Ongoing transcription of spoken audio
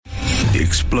The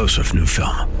explosive new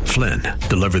film, Flynn,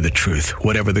 deliver the truth,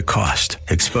 whatever the cost,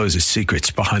 exposes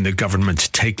secrets behind the government's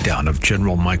takedown of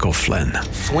General Michael Flynn.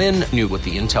 Flynn knew what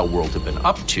the intel world had been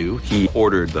up to. He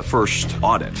ordered the first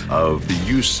audit of the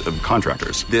use of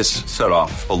contractors. This set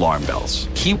off alarm bells.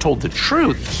 He told the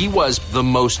truth. He was the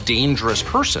most dangerous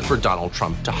person for Donald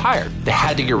Trump to hire. They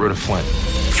had to get rid of Flynn.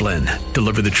 Flynn,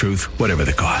 deliver the truth, whatever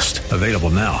the cost. Available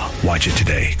now. Watch it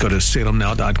today. Go to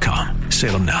salemnow.com.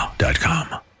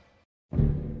 salemnow.com.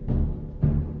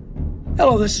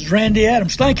 Hello, this is Randy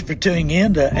Adams. Thank you for tuning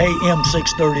in to AM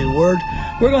 630 The Word.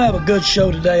 We're going to have a good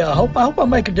show today. I hope I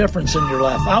make a difference in your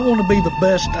life. I want to be the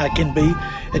best I can be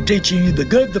at teaching you the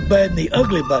good, the bad, and the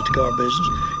ugly about the car business,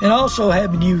 and also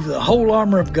having you the whole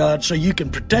armor of God so you can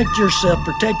protect yourself,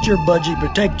 protect your budget,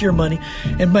 protect your money,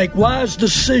 and make wise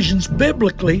decisions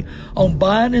biblically on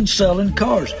buying and selling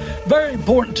cars. Very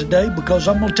important today because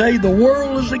I'm going to tell you the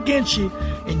world is against you,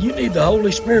 and you need the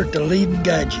Holy Spirit to lead and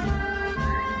guide you.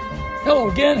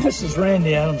 Hello again, this is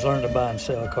Randy Adams,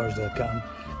 LearnToBuyAndSellCars.com.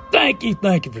 Thank you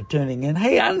for tuning in.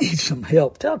 Hey, I need some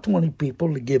help. Tell 20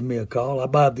 people to give me a call. I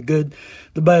buy the good,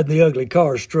 the bad, and the ugly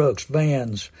cars, trucks,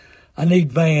 vans. I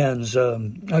need vans.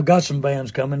 I've got some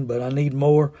vans coming, but I need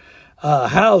more.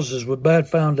 Houses with bad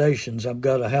foundations. I've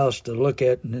got a house to look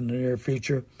at in the near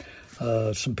future.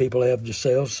 Some people have to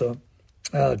sell. So,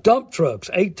 dump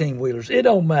trucks, 18-wheelers. It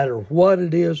don't matter what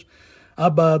it is. I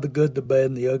buy the good, the bad,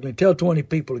 and the ugly. Tell 20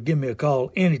 people to give me a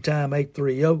call anytime,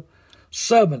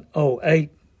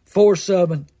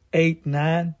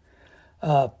 830-708-4789.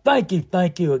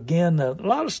 Thank you again. A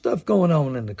lot of stuff going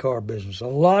on in the car business. A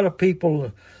lot of people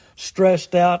are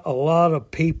stressed out. A lot of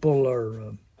people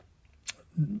are,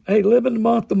 living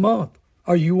month to month.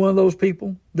 Are you one of those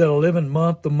people that are living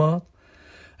month to month?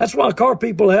 That's why car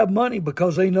people have money,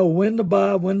 because they know when to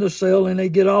buy, when to sell, and they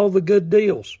get all the good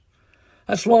deals.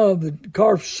 That's why the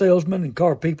car salesmen and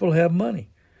car people have money.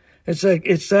 It's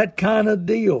that kind of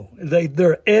deal.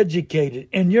 They're educated,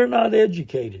 and you're not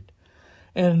educated.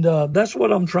 And that's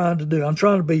what I'm trying to do. I'm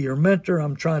trying to be your mentor.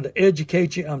 I'm trying to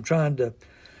educate you. I'm trying to,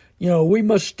 we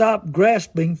must stop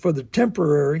grasping for the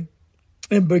temporary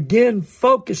and begin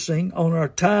focusing on our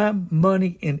time,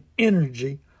 money, and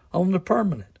energy on the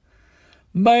permanent.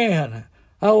 Man,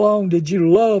 how long did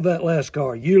you love that last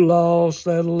car? You lost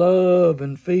that love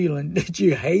and feeling. Did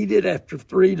you hate it after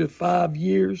 3 to 5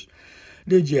 years?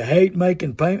 Did you hate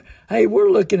making payment? Hey,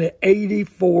 we're looking at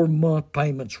 84-month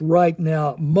payments right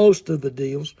now, most of the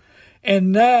deals.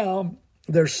 And now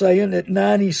they're saying that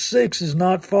 96 is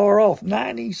not far off.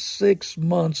 96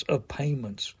 months of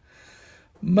payments.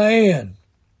 Man,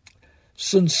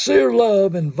 sincere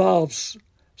love involves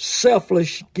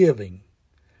selfish giving.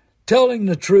 Telling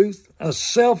the truth, a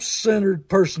self-centered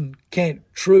person can't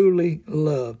truly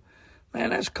love.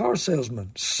 Man, that's car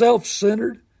salesmen.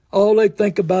 Self-centered. All they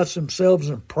think about themselves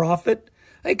and profit.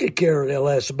 They could care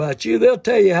less about you. They'll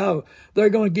tell you how they're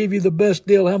going to give you the best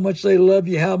deal, how much they love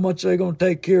you, how much they're going to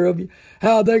take care of you,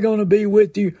 how they're going to be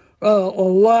with you a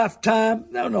lifetime.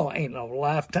 No, ain't no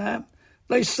lifetime.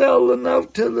 They sell the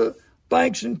note to the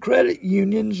banks and credit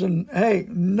unions, and, hey,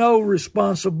 no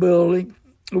responsibility.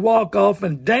 Walk off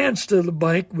and dance to the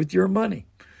bank with your money.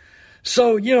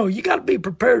 So, you got to be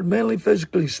prepared mentally,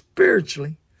 physically,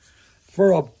 spiritually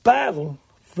for a battle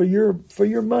for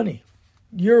your money,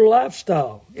 your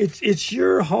lifestyle. It's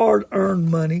your hard-earned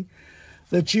money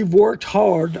that you've worked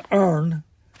hard to earn,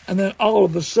 and then all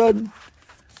of a sudden,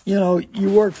 you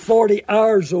work 40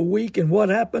 hours a week, and what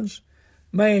happens?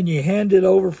 Man, you hand it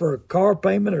over for a car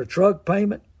payment or truck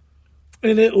payment,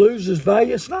 and it loses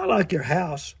value. It's not like your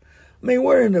house. I mean,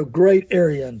 we're in a great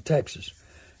area in Texas,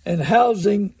 and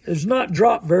housing has not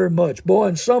dropped very much. Boy,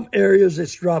 in some areas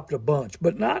it's dropped a bunch,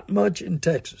 but not much in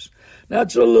Texas. Now,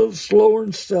 it's a little slower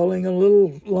in selling, a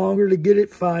little longer to get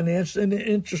it financed, and the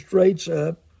interest rates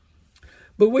up.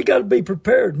 But we got to be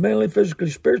prepared mentally, physically,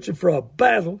 spiritually for a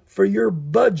battle for your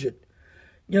budget.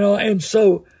 And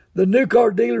so the new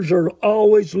car dealers are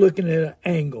always looking at an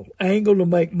angle to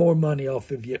make more money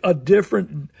off of you, a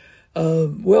different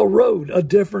road, a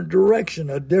different direction,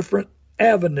 a different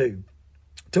avenue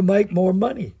to make more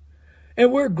money.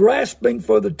 And we're grasping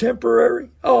for the temporary.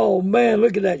 Oh, man,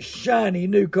 look at that shiny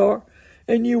new car.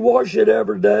 And you wash it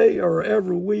every day or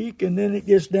every week, and then it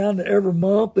gets down to every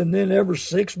month and then every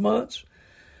 6 months.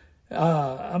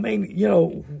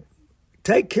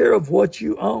 Take care of what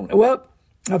you own. Well,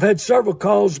 I've had several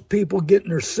calls of people getting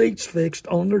their seats fixed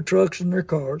on their trucks and their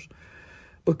cars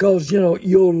because,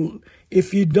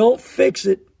 if you don't fix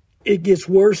it, it gets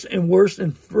worse and worse,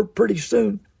 and pretty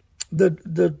soon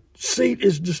the seat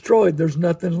is destroyed. There's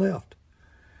nothing left.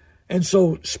 And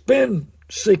so spend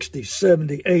 $60,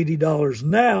 $70, $80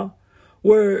 now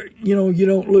where, you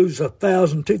don't lose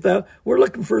 1,000, 2,000. We're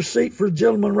looking for a seat for a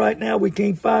gentleman right now. We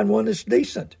can't find one that's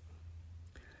decent.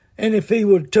 And if he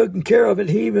would have taken care of it,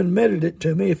 he even admitted it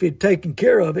to me, if he'd taken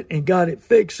care of it and got it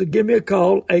fixed, so give me a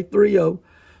call,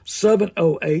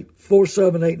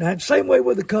 830-708-4789. Same way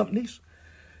with the companies.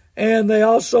 And they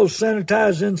also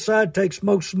sanitize inside, take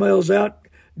smoke smells out,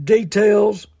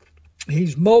 details.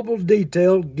 He's mobile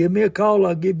detailed. Give me a call.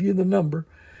 I'll give you the number.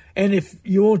 And if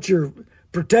you want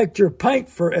protect your paint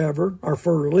forever, or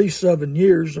for at least 7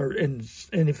 years, and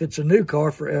if it's a new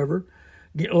car, forever,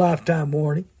 get lifetime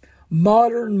warranty.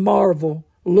 Modern Marvel,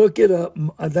 look it up.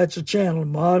 That's a channel,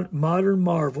 Modern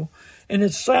Marvel, and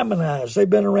it's salmonized. They've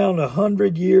been around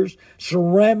 100 years.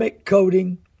 Ceramic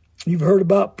coating. You've heard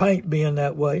about paint being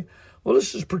that way. Well,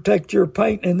 this is protect your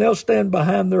paint, and they'll stand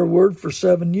behind their word for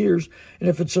 7 years, and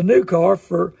if it's a new car,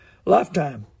 for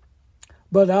lifetime.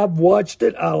 But I've watched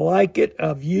it. I like it.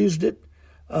 I've used it.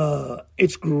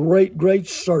 It's great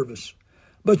service.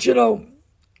 But,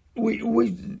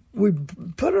 we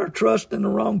put our trust in the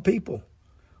wrong people.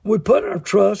 We put our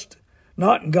trust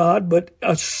not in God, but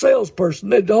a salesperson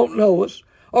that don't know us,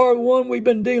 or one we've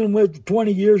been dealing with for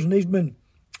 20 years, and he's been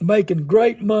making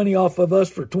great money off of us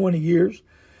for 20 years.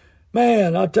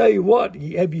 Man, I'll tell you what,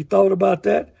 have you thought about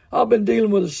that? I've been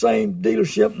dealing with the same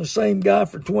dealership and the same guy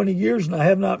for 20 years, and I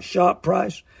have not shopped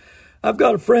price. I've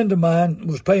got a friend of mine who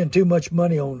was paying too much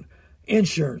money on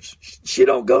insurance. She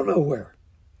don't go nowhere.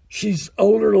 She's an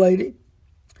older lady,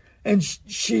 and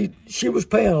she was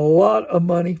paying a lot of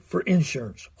money for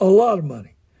insurance, a lot of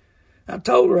money. I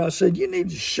told her, I said, you need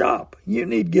to shop. You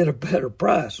need to get a better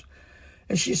price.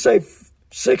 And she saved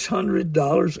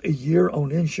 $600 a year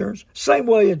on insurance. Same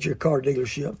way at your car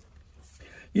dealership.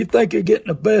 You think you're getting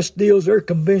the best deals. They're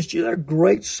convinced you. They're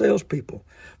great salespeople.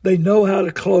 They know how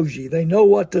to close you. They know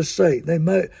what to say. They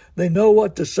know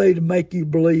what to say to make you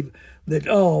believe that,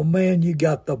 oh, man, you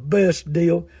got the best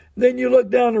deal. Then you look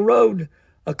down the road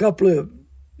a couple of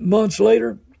months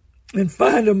later and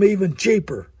find them even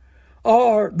cheaper,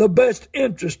 or the best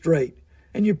interest rate,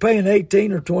 and you're paying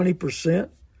 18 or 20%.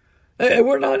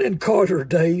 We're not in Carter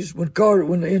days when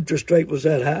the interest rate was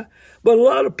that high, but a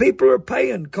lot of people are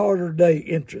paying Carter day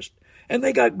interest, and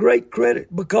they got great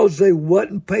credit because they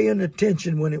wasn't paying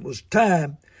attention when it was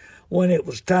time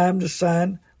to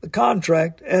sign the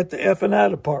contract at the F&I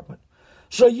department.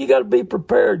 So you got to be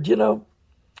prepared.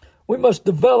 We must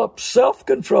develop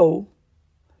self-control,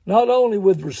 not only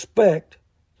with respect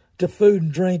to food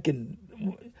and drink,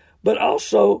 but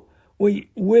also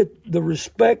with the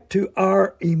respect to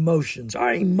our emotions.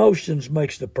 Our emotions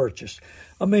makes the purchase.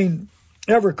 I mean,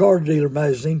 every car dealer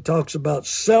magazine talks about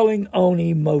selling on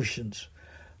emotions.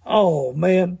 Oh,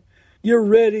 man, you're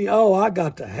ready. Oh, I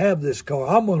got to have this car.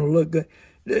 I'm going to look good.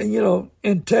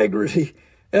 Integrity.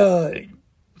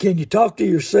 Can you talk to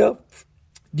yourself?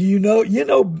 Do you know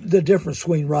the difference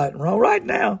between right and wrong? Right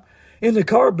now, in the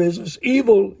car business,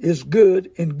 evil is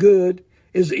good and good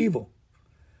is evil.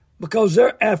 Because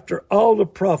they're after all the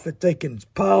profit they can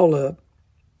pile up,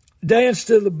 dance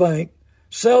to the bank,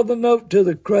 sell the note to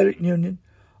the credit union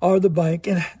or the bank.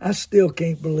 And I still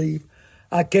can't believe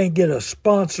I can't get a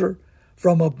sponsor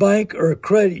from a bank or a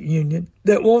credit union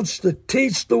that wants to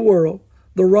teach the world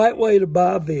the right way to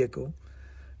buy a vehicle,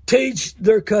 teach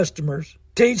their customers,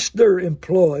 teach their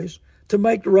employees to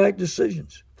make the right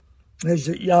decisions. As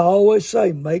I always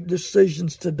say, make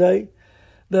decisions today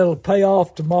that'll pay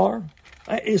off tomorrow.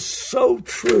 It's so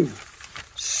true.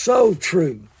 So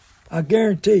true. I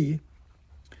guarantee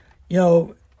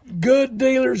you. Good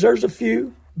dealers, there's a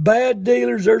few. Bad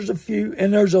dealers, there's a few.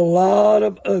 And there's a lot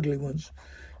of ugly ones.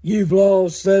 You've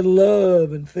lost that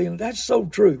love and feeling. That's so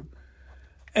true.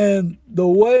 And the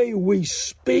way we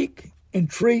speak and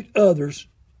treat others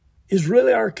is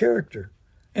really our character.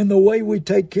 And the way we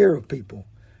take care of people.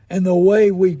 And the way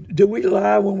do we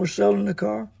lie when we're selling the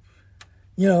car?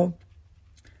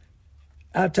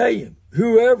 I tell you,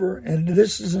 whoever, and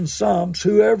this is in Psalms,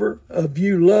 whoever of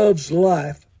you loves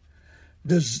life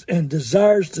and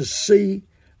desires to see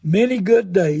many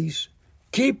good days,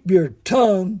 keep your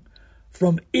tongue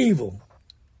from evil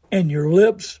and your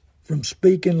lips from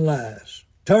speaking lies.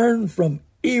 Turn from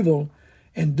evil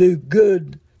and do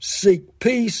good, seek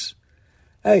peace,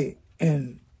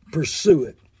 and pursue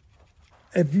it.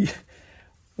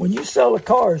 When you sell a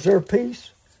car, is there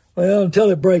peace? Well, until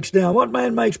it breaks down. What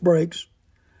man makes brakes?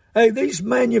 These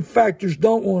manufacturers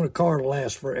don't want a car to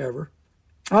last forever.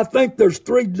 I think there's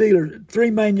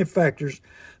three manufacturers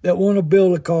that want to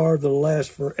build a car that'll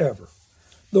last forever.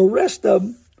 The rest of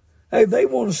them, they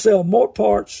want to sell more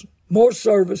parts, more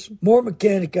service, more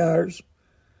mechanic hours,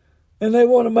 and they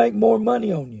want to make more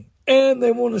money on you. And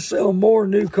they want to sell more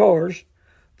new cars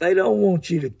They don't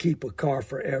want you to keep a car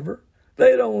forever.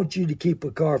 They don't want you to keep a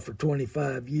car for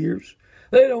 25 years.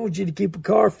 They don't want you to keep a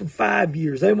car for 5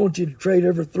 years. They want you to trade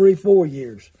every 3-4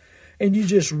 years. And you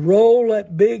just roll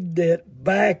that big debt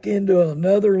back into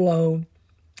another loan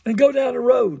and go down the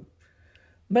road.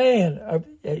 Man,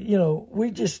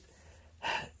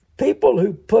 people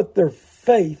who put their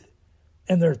faith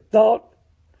and their thought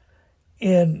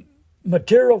in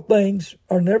material things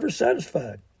are never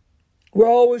satisfied. We're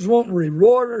always wanting to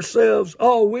reward ourselves.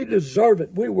 Oh, we deserve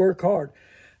it. We work hard.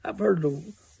 I've heard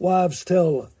the wives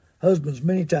tell husbands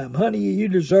many times, honey, you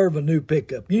deserve a new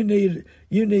pickup. You need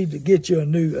to get you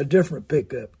a different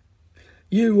pickup.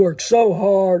 You work so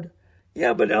hard.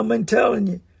 Yeah, but I'm telling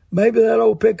you, maybe that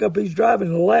old pickup he's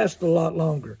driving will last a lot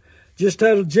longer. Just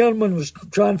had a gentleman was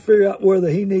trying to figure out whether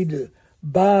he needed to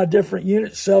buy a different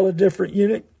unit, sell a different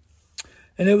unit.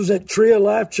 And it was at Tree of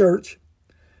Life Church.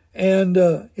 And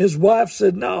his wife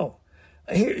said, no,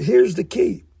 here's the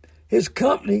key. His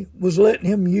company was letting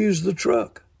him use the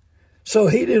truck. So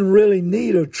he didn't really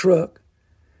need a truck.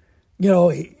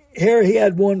 Here he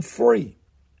had one free.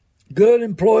 Good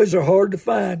employees are hard to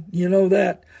find. You know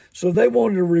that. So they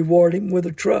wanted to reward him with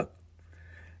a truck.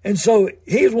 And so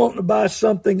he's wanting to buy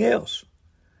something else.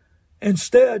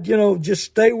 Instead, just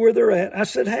stay where they're at. I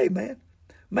said, hey, man,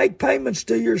 make payments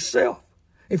to yourself.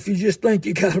 If you just think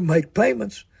you got to make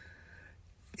payments.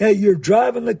 Hey, you're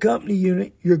driving the company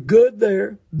unit. You're good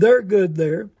there. They're good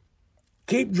there.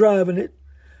 Keep driving it.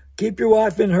 Keep your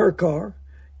wife in her car.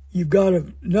 You've got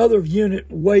another unit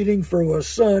waiting for a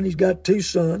son. He's got 2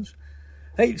 sons.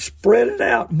 Hey, spread it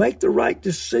out. Make the right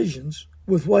decisions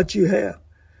with what you have.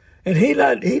 And he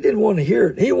didn't want to hear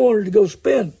it. He wanted to go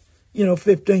spend,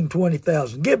 $15,000,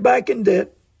 $20,000. Get back in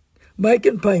debt,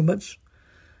 making payments.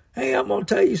 Hey, I'm going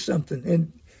to tell you something.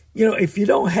 And, if you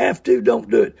don't have to, don't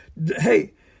do it.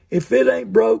 Hey, if it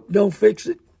ain't broke, don't fix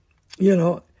it.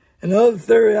 Another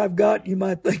theory I've got, you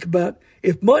might think about,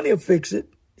 if money will fix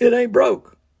it, it ain't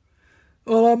broke.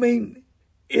 Well,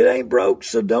 it ain't broke,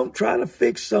 so don't try to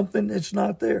fix something that's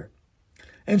not there.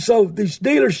 And so these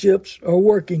dealerships are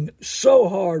working so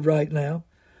hard right now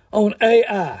on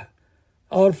AI,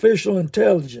 artificial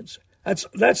intelligence.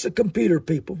 That's the computer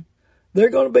people. They're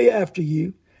going to be after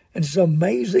you. And it's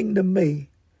amazing to me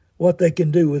what they can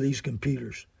do with these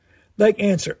computers. They can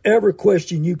answer every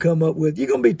question you come up with. You're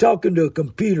going to be talking to a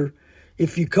computer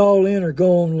if you call in or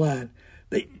go online.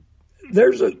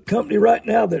 There's a company right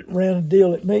now that ran a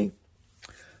deal at me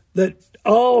that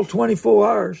all 24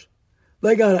 hours,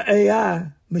 they got an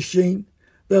AI machine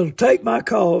that'll take my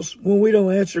calls when we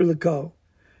don't answer the call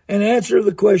and answer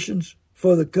the questions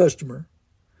for the customer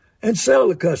and sell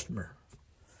the customer.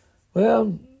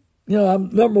 Well,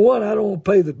 number one, I don't want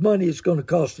to pay the money it's going to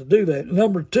cost to do that.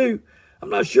 Number two, I'm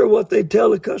not sure what they tell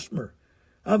the customer.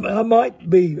 I might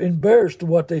be embarrassed of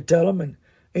what they tell them, and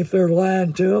if they're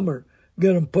lying to them or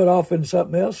get them put off in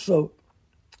something else. So,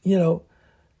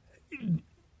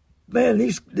 man,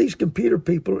 these computer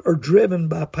people are driven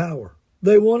by power.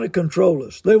 They want to control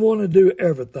us. They want to do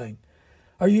everything.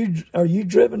 Are you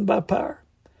driven by power?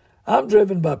 I'm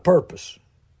driven by purpose.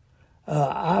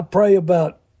 I pray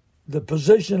about the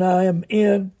position I am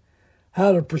in,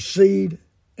 how to proceed,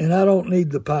 and I don't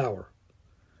need the power.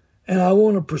 And I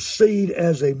want to proceed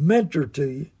as a mentor to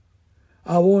you.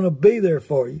 I want to be there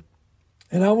for you.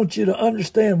 And I want you to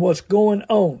understand what's going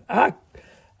on.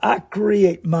 I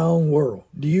create my own world.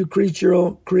 Do you create your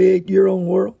own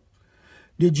world?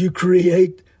 Did you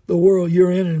create the world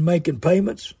you're in and making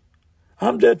payments?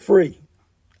 I'm debt-free.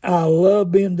 I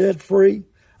love being debt-free.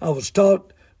 I was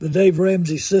taught the Dave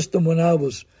Ramsey system when I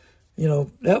was,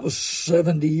 that was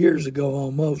 70 years ago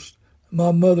almost.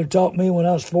 My mother taught me when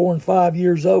I was 4 and 5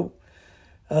 years old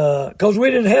because we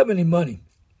didn't have any money.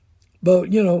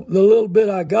 But, the little bit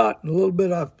I got and the little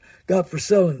bit I got for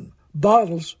selling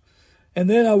bottles, and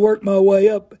then I worked my way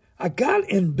up. I got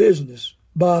in business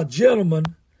by a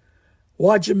gentleman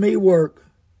watching me work,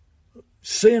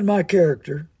 seeing my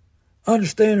character,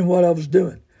 understanding what I was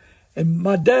doing. And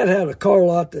my dad had a car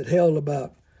lot that held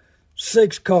about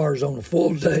 6 cars on a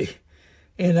full day.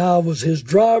 And I was his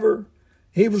driver.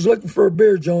 He was looking for a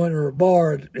beer joint or a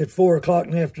bar at 4 o'clock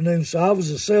in the afternoon. So I was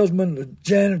a salesman, the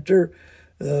janitor,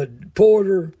 the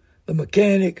porter, the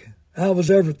mechanic. I was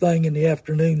everything in the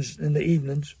afternoons and the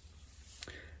evenings.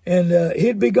 And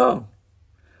he'd be gone.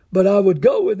 But I would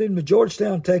go with him to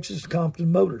Georgetown, Texas,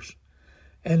 Compton Motors.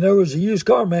 And there was a used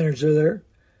car manager there.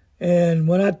 And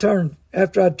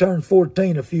after I turned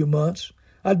 14 a few months,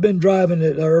 I'd been driving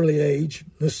at an early age,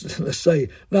 let's say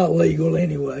not legal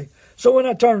anyway. So when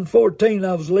I turned 14,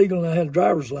 I was legal and I had a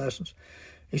driver's license.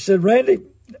 He said, Randy,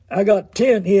 I got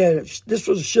 10. This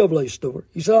was a Chevrolet store.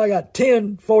 He said, I got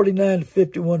 10 49 to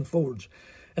 51 Fords.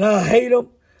 And I hate them.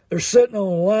 They're sitting on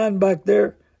a line back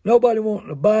there. Nobody wanting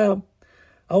to buy them.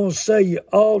 I want to sell you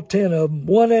all 10 of them,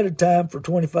 one at a time, for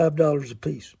 $25 a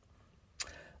piece.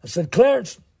 I said,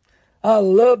 Clarence, I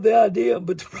love the idea,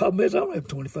 but the problem is I don't have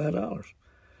 $25.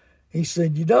 He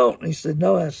said, you don't? He said,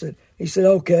 no. He said,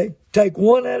 okay, take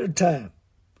one at a time.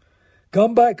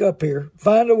 Come back up here.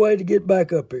 Find a way to get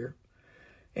back up here.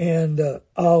 And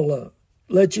I'll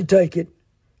let you take it.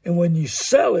 And when you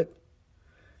sell it,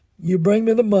 you bring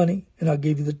me the money, and I'll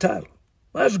give you the title.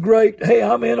 That's great. Hey,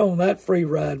 I'm in on that free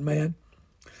ride, man.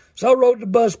 So I rode the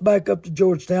bus back up to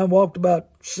Georgetown, walked about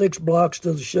 6 blocks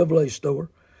to the Chevrolet store.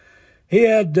 He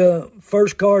had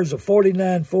first car is a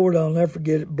 49 Ford, I'll never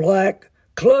forget it, black,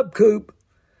 club coupe,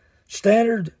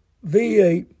 standard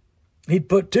V8. He'd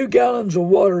put 2 gallons of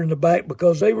water in the back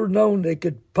because they were known they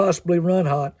could possibly run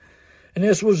hot. And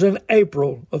this was in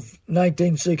April of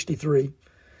 1963.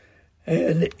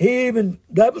 And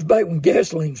that was back when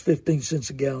gasoline was 15 cents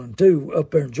a gallon, too,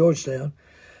 up there in Georgetown.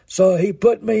 So he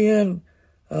put me in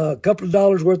a couple of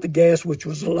dollars worth of gas, which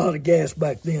was a lot of gas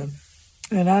back then.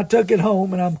 And I took it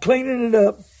home, and I'm cleaning it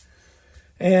up.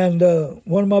 And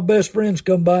one of my best friends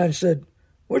come by and said,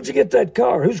 where'd you get that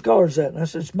car? Whose car is that? And I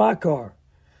said, it's my car.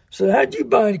 I said, how'd you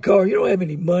buy a car? You don't have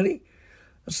any money.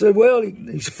 I said, well,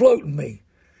 he's floating me.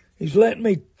 He's letting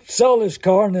me sell this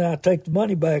car, and then I take the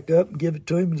money back up and give it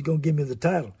to him, and he's going to give me the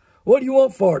title. What do you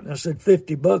want for it? And I said,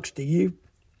 $50 to you.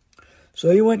 So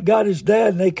he went and got his dad,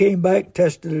 and they came back,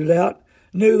 tested it out,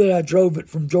 knew that I drove it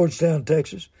from Georgetown,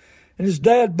 Texas. And his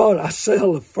dad bought it. I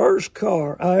sell the first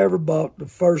car I ever bought the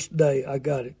first day I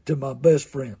got it to my best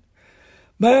friend.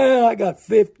 Man, I got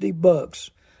 $50.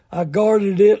 I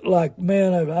guarded it like,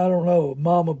 man, I don't know,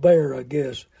 mama bear, I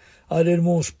guess. I didn't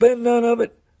want to spend none of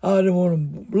it. I didn't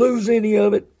want to lose any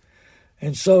of it.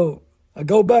 And so I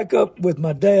go back up with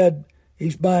my dad.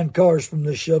 He's buying cars from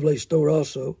this Chevrolet store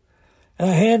also. And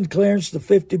I hand Clarence the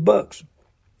 $50.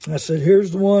 I said,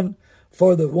 here's the one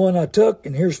for the one I took,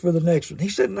 and here's for the next one. He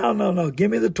said, no,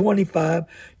 give me the 25.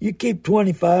 You keep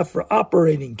 25 for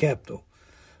operating capital.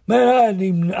 Man,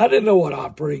 I didn't know what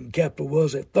operating capital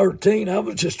was at 13. I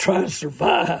was just trying to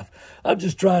survive. I was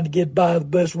just trying to get by the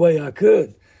best way I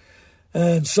could.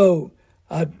 And so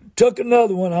I took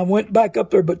another one. I went back up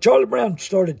there, but Charlie Brown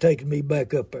started taking me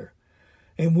back up there.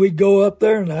 And we'd go up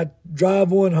there, and I'd drive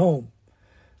one home.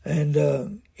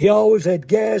 And he always had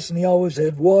gas, and he always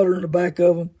had water in the back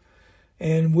of him.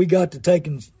 And we got to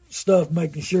taking stuff,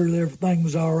 making sure that everything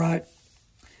was all right.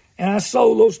 And I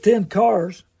sold those 10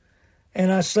 cars,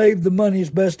 and I saved the money as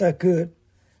best I could.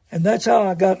 And that's how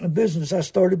I got in the business. I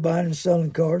started buying and selling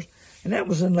cars, and that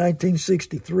was in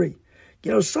 1963.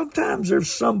 You know, sometimes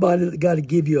there's somebody that got to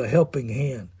give you a helping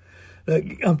hand,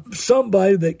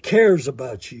 somebody that cares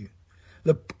about you,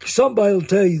 somebody will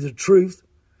tell you the truth,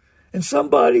 and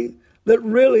somebody that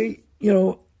really, you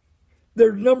know,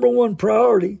 their number one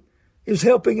priority is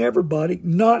helping everybody,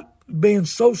 not being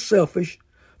so selfish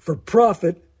for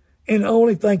profit and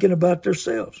only thinking about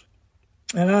themselves.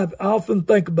 And I often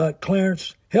think about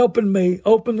Clarence helping me,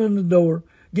 opening the door,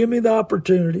 give me the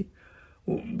opportunity,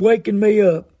 waking me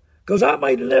up. Because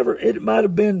it might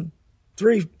have been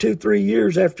 3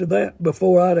 years after that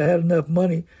before I'd have had enough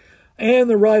money and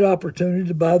the right opportunity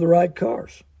to buy the right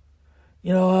cars.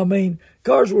 You know, I mean,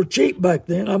 cars were cheap back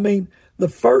then. I mean, the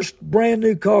first brand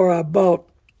new car I bought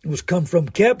was come from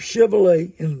Kep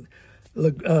Chevrolet in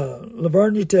La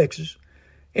Vernia, Texas.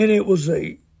 And this was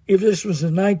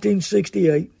in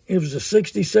 1968. It was a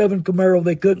 67 Camaro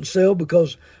they couldn't sell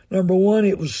because, number one,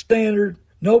 it was standard.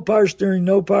 No power steering,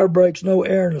 no power brakes, no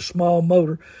air, and a small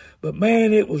motor. But,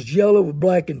 man, it was yellow with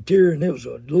black interior, and it was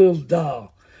a little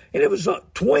doll. And it was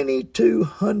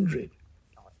 $2,200.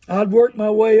 I'd worked my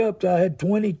way up to I had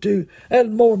 22. I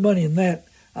had more money than that.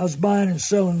 I was buying and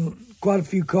selling quite a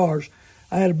few cars.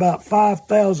 I had about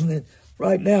 5,000. And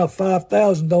right now,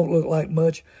 5,000 don't look like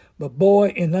much. But, boy,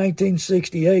 in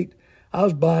 1968, I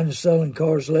was buying and selling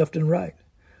cars left and right.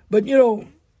 But, you know,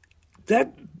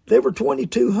 they were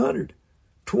 $2,200.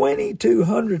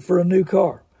 $2,200 for a new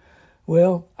car.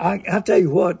 Well, I tell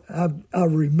you what, I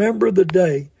remember the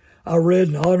day I read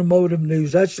in Automotive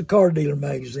News, that's the car dealer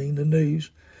magazine, the news,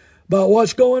 about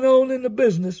what's going on in the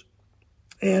business.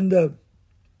 And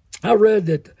I read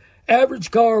that the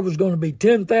average car was going to be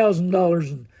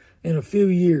 $10,000 in a few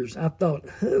years. I thought,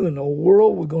 who in the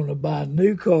world were going to buy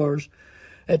new cars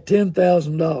at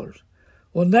 $10,000?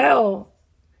 Well, now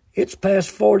it's past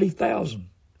 $40,000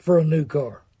 for a new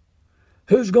car.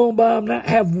 Who's going to buy them now?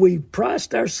 Have we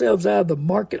priced ourselves out of the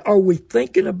market? Are we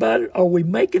thinking about it? Are we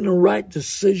making the right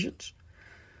decisions?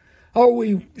 Are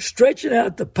we stretching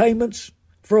out the payments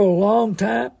for a long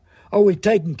time? Are we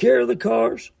taking care of the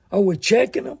cars? Are we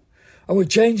checking them? Are we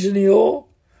changing the oil?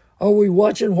 Are we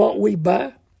watching what we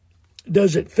buy?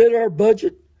 Does it fit our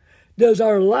budget? Does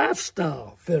our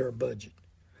lifestyle fit our budget?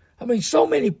 I mean, so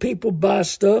many people buy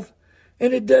stuff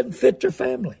and it doesn't fit their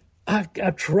family. I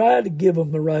try to give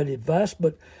them the right advice,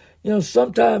 but,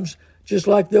 sometimes, just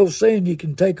like they were saying, you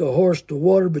can take a horse to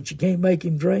water, but you can't make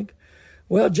him drink.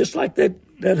 Well, just like that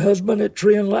husband at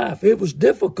Tree and Life, it was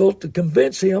difficult to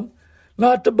convince him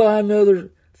not to buy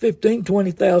another $15,000,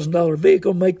 $20,000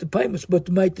 vehicle, make the payments, but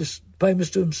to make the payments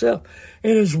to himself.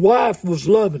 And his wife was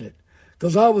loving it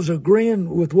because I was agreeing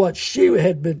with what she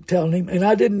had been telling him, and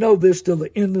I didn't know this till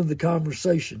the end of the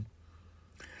conversation.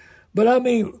 But I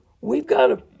mean, we got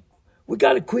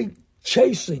to quit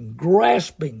chasing,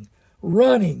 grasping,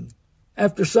 running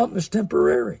after something that's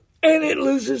temporary, and it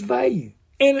loses value,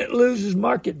 and it loses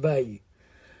market value.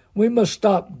 We must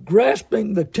stop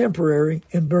grasping the temporary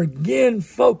and begin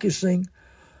focusing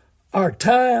our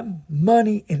time,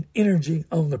 money, and energy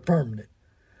on the permanent.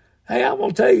 Hey, I'm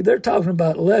going to tell you, they're talking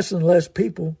about less and less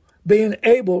people being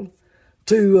able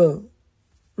to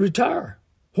retire.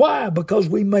 Why? Because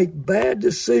we make bad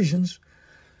decisions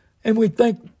and we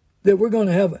think that we're going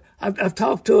to have... I've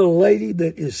talked to a lady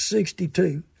that is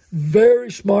 62,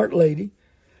 very smart lady,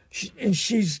 and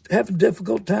she's having a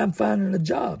difficult time finding a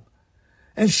job.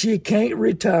 And she can't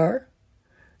retire,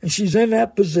 and she's in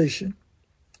that position.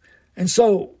 And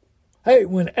so, hey,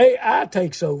 when AI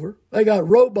takes over, they got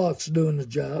robots doing the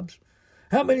jobs.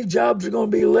 How many jobs are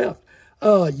going to be left?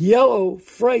 Yellow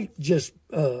Freight just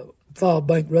filed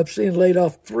bankruptcy and laid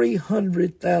off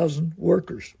 300,000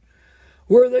 workers.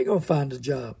 Where are they going to find a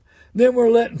job? Then we're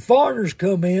letting foreigners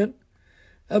come in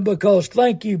because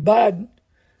thank you, Biden,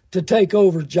 to take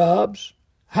over jobs.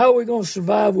 How are we going to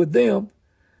survive with them?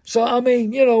 So, I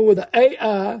mean, with the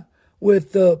AI,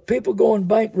 with people going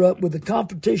bankrupt, with the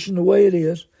competition the way it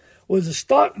is, with the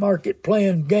stock market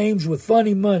playing games with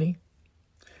funny money,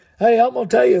 hey, I'm going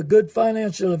to tell you, a good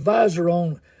financial advisor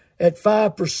at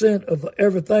 5% of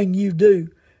everything you do,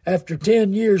 after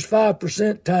 10 years,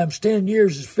 5% times 10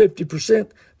 years is 50%.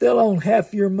 They'll own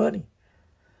half your money.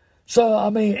 So,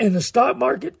 I mean, in the stock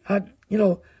market,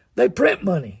 they print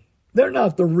money. They're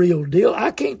not the real deal. I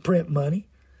can't print money.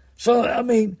 So, I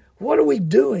mean, what are we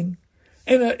doing?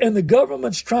 And the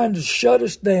government's trying to shut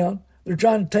us down. They're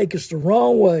trying to take us the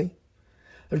wrong way.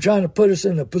 They're trying to put us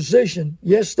in a position,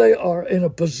 yes, they are, in a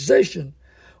position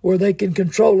where they can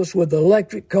control us with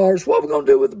electric cars. What are we going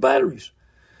to do with the batteries?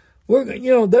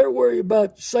 They're worried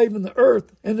about saving the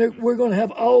earth, and we're going to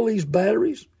have all these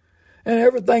batteries, and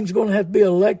everything's going to have to be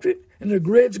electric, and the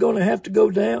grid's going to have to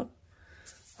go down.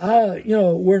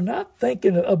 We're not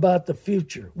thinking about the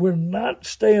future. We're not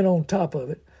staying on top of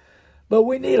it. But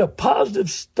we need a positive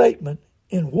statement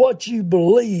in what you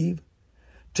believe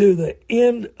to the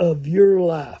end of your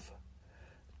life.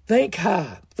 Think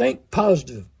high, think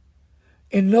positive,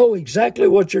 and know exactly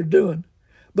what you're doing.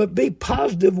 But be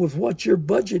positive with what your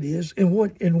budget is and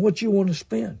what you want to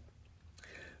spend.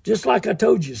 Just like I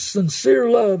told you, sincere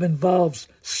love involves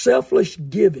selfless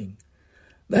giving.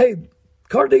 Hey,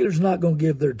 car dealers are not going to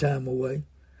give their time away.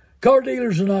 Car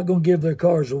dealers are not going to give their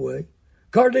cars away.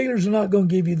 Car dealers are not going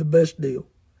to give you the best deal.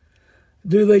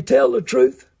 Do they tell the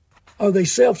truth? Are they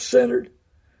self-centered?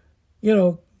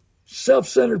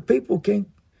 Self-centered people can't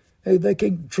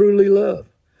truly love.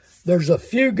 There's a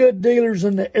few good dealers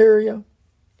in the area.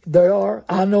 There are.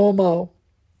 I know them all.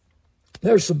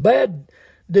 There's some bad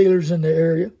dealers in the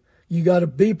area. You got to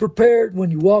be prepared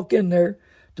when you walk in there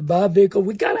to buy a vehicle.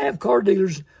 We got to have car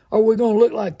dealers or we're going to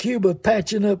look like Cuba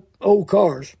patching up old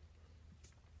cars.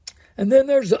 And then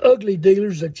there's the ugly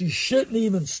dealers that you shouldn't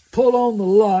even pull on the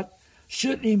lot,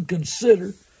 shouldn't even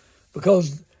consider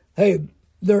because, hey,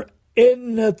 there ain't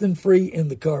nothing free in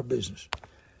the car business.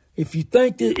 If you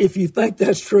think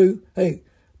that's true, hey,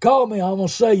 call me. I'm going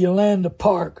to sell you land to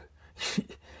park.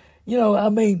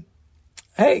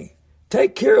 Hey,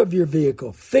 take care of your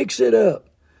vehicle. Fix it up.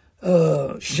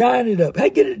 Shine it up. Hey,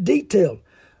 get it detailed.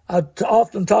 I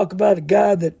often talk about a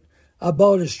guy that I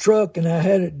bought his truck and I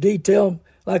had it detailed.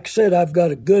 Like I said, I've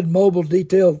got a good mobile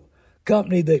detail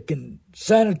company that can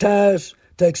sanitize,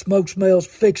 take smoke smells,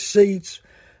 fix seats,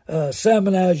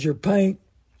 salmonize your paint.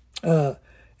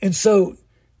 And so,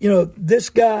 this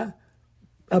guy,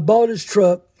 I bought his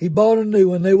truck. He bought a new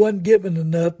one. They wasn't giving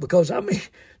enough because,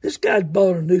 this guy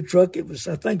bought a new truck. It was,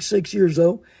 I think, 6 years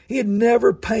old. He had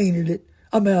never painted it.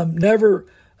 Never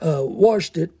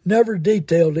washed it, never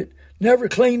detailed it, never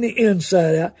cleaned the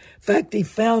inside out. In fact, he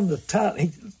found the title. He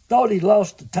thought he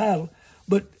lost the title,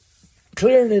 but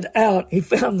clearing it out, he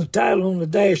found the title on the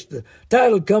dash. The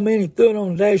title had come in, he threw it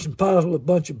on the dash and piled a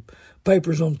bunch of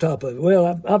papers on top of it.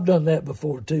 Well, I've done that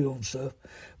before, too, on stuff.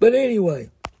 But anyway,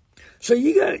 so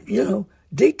you got to,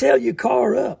 detail your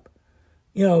car up.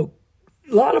 A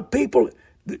lot of people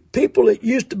that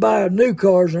used to buy new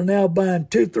cars are now buying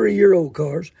 2-3-year-old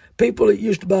cars. People that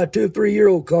used to buy 2 or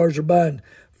 3-year-old cars are buying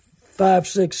 5,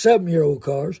 6, 7-year-old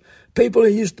cars. People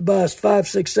that used to buy 5,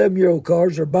 6, 7-year-old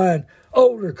cars are buying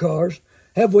older cars.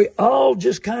 Have we all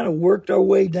just kind of worked our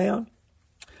way down?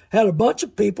 Had a bunch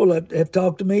of people that have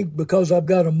talked to me because I've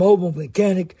got a mobile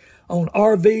mechanic on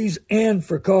RVs and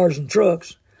for cars and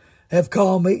trucks, have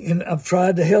called me, and I've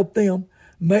tried to help them.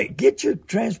 Get your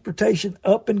transportation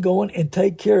up and going and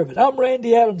take care of it. I'm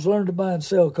Randy Adams,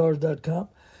 LearnToBuyAndSellCars.com.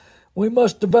 We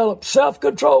must develop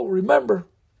self-control. Remember,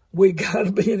 we got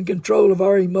to be in control of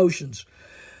our emotions.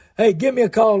 Hey, give me a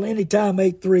call anytime,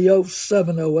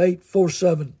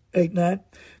 830-708-4789.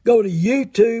 Go to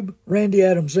YouTube, Randy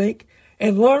Adams, Inc.,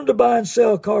 and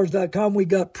LearnToBuyAndSellCars.com. We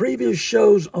got previous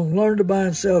shows on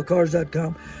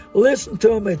LearnToBuyAndSellCars.com. Listen to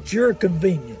them at your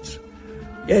convenience.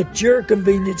 At your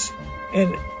convenience.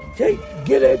 And, hey,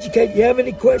 get educated. You have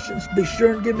any questions, be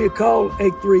sure and give me a call,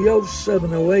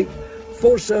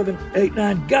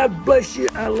 830-708-4789. God bless you.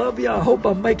 I love you. I hope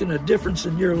I'm making a difference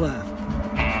in your life.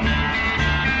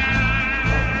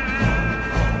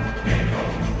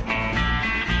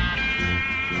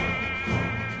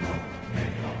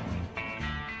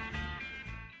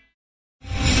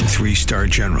 Three-star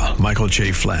General Michael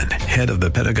J. Flynn, head of the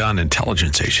Pentagon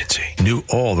Intelligence Agency, knew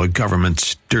all the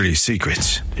government's dirty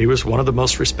secrets. He was one of the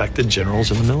most respected generals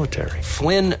in the military.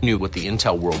 Flynn knew what the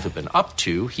intel world had been up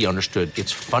to. He understood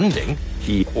its funding.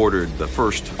 He ordered the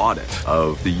first audit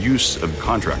of the use of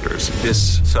contractors.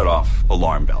 This set off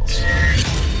alarm bells.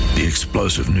 The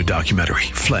explosive new documentary,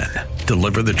 Flynn,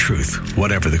 Deliver the Truth,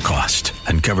 Whatever the Cost,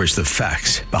 uncovers the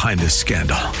facts behind this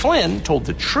scandal. Flynn told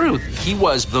the truth. He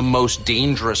was the most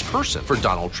dangerous person for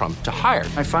Donald Trump to hire.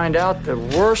 I find out the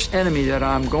worst enemy that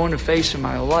I'm going to face in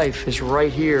my life is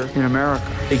right here in America.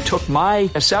 They took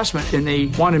my assessment and they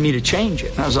wanted me to change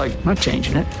it. And I was like, I'm not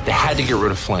changing it. They had to get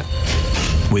rid of Flynn.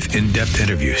 With in-depth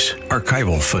interviews,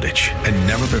 archival footage, and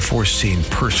never-before-seen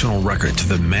personal records of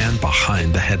the man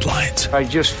behind the headlines. I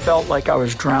just felt like I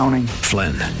was drowning.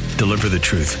 Flynn, Deliver the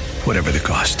Truth, Whatever the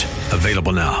Cost.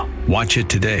 Available now. Watch it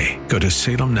today. Go to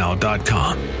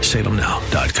salemnow.com.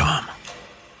 salemnow.com.